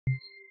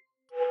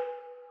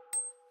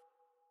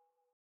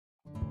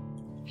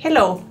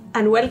Hello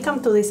and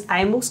welcome to this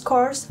iMooX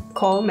course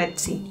called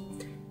METC.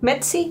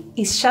 METC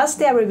is just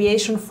the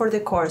abbreviation for the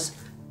course,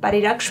 but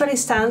it actually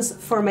stands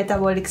for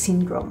metabolic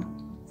syndrome.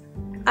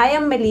 I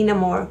am Melina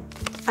Moore.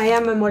 I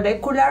am a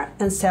molecular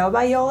and cell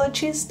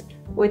biologist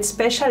with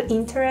special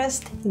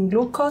interest in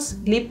glucose,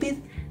 lipid,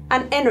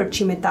 and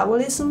energy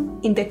metabolism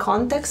in the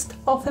context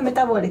of the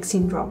metabolic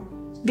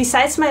syndrome.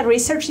 Besides my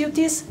research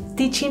duties,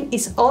 teaching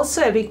is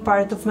also a big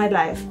part of my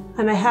life,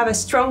 and I have a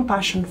strong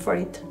passion for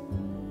it.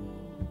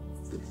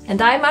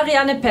 And I'm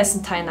Ariane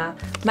Pessentiner.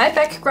 My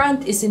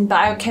background is in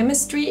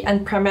biochemistry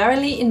and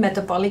primarily in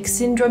metabolic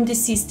syndrome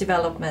disease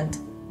development.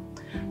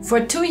 For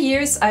 2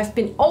 years, I've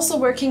been also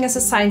working as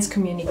a science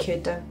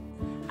communicator.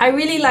 I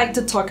really like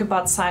to talk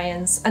about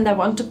science and I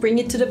want to bring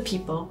it to the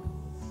people.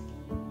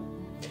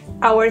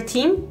 Our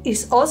team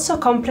is also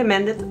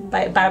complemented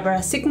by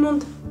Barbara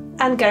Sigmund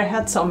and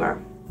Gerhard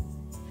Sommer.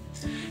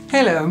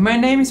 Hello, my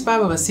name is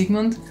Barbara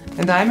Sigmund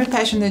and I'm a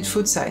passionate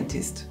food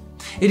scientist.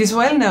 It is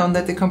well known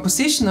that the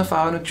composition of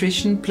our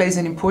nutrition plays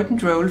an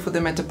important role for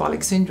the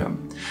metabolic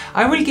syndrome.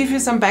 I will give you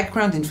some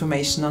background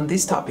information on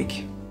this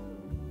topic.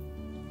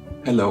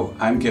 Hello,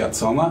 I'm Gerhard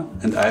Sommer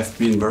and I've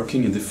been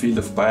working in the field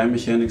of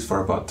biomechanics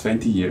for about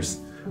 20 years.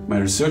 My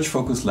research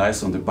focus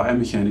lies on the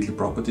biomechanical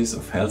properties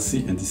of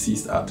healthy and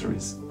diseased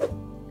arteries.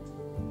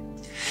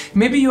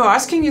 Maybe you're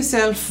asking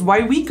yourself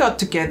why we got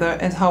together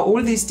and how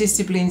all these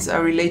disciplines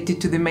are related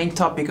to the main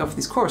topic of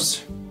this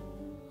course.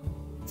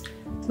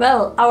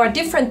 Well, our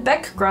different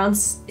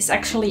backgrounds is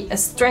actually a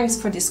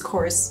strength for this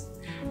course.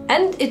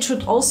 And it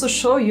should also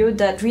show you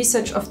that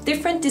research of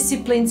different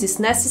disciplines is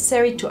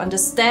necessary to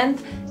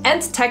understand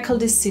and tackle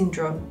this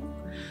syndrome.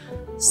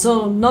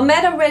 So, no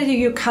matter whether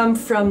you come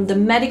from the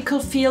medical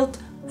field,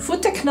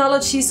 food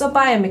technologies or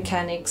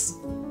biomechanics,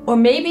 or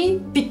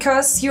maybe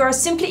because you are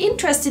simply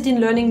interested in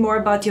learning more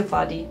about your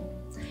body,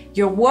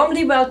 you're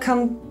warmly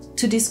welcome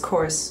to this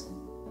course.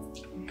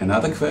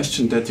 Another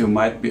question that you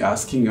might be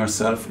asking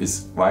yourself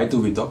is, why do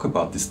we talk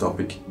about this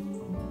topic?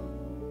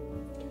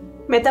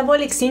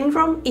 Metabolic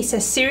syndrome is a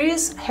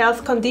serious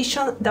health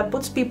condition that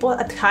puts people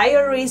at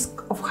higher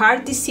risk of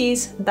heart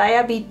disease,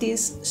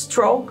 diabetes,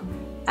 stroke,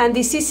 and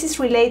diseases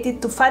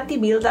related to fatty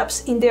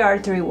buildups in the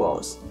artery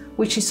walls,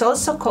 which is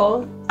also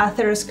called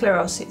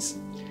atherosclerosis.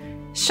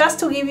 Just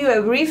to give you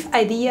a brief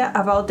idea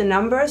about the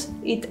numbers,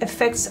 it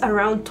affects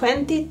around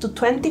 20 to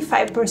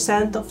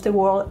 25% of the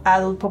world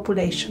adult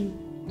population.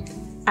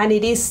 And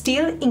it is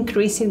still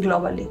increasing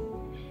globally.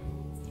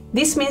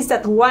 This means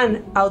that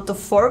 1 out of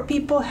 4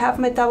 people have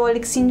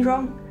metabolic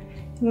syndrome,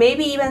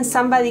 maybe even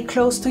somebody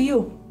close to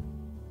you.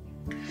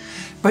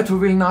 But we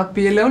will not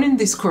be alone in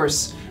this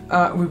course.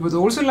 We would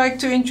also like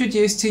to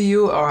introduce to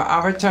you our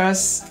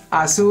avatars,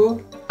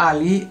 Azu,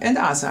 Ali and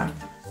Asa.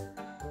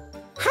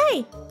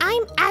 Hi,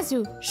 I'm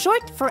Azu,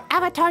 short for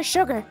Avatar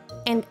Sugar,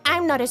 and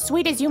I'm not as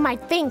sweet as you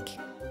might think.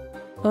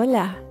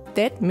 Hola,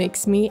 that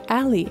makes me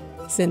Ali,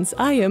 since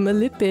I am a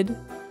lipid.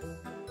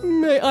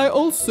 May I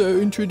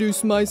also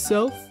introduce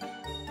myself?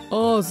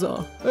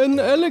 Asa, an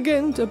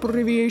elegant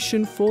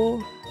abbreviation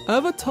for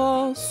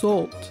Avatar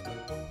Salt.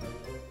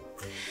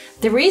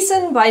 The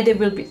reason why they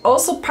will be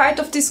also part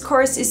of this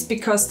course is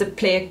because they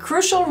play a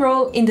crucial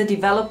role in the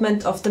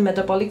development of the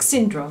metabolic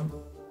syndrome.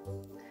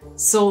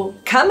 So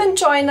come and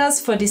join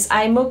us for this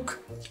iMooC.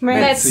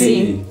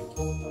 METC.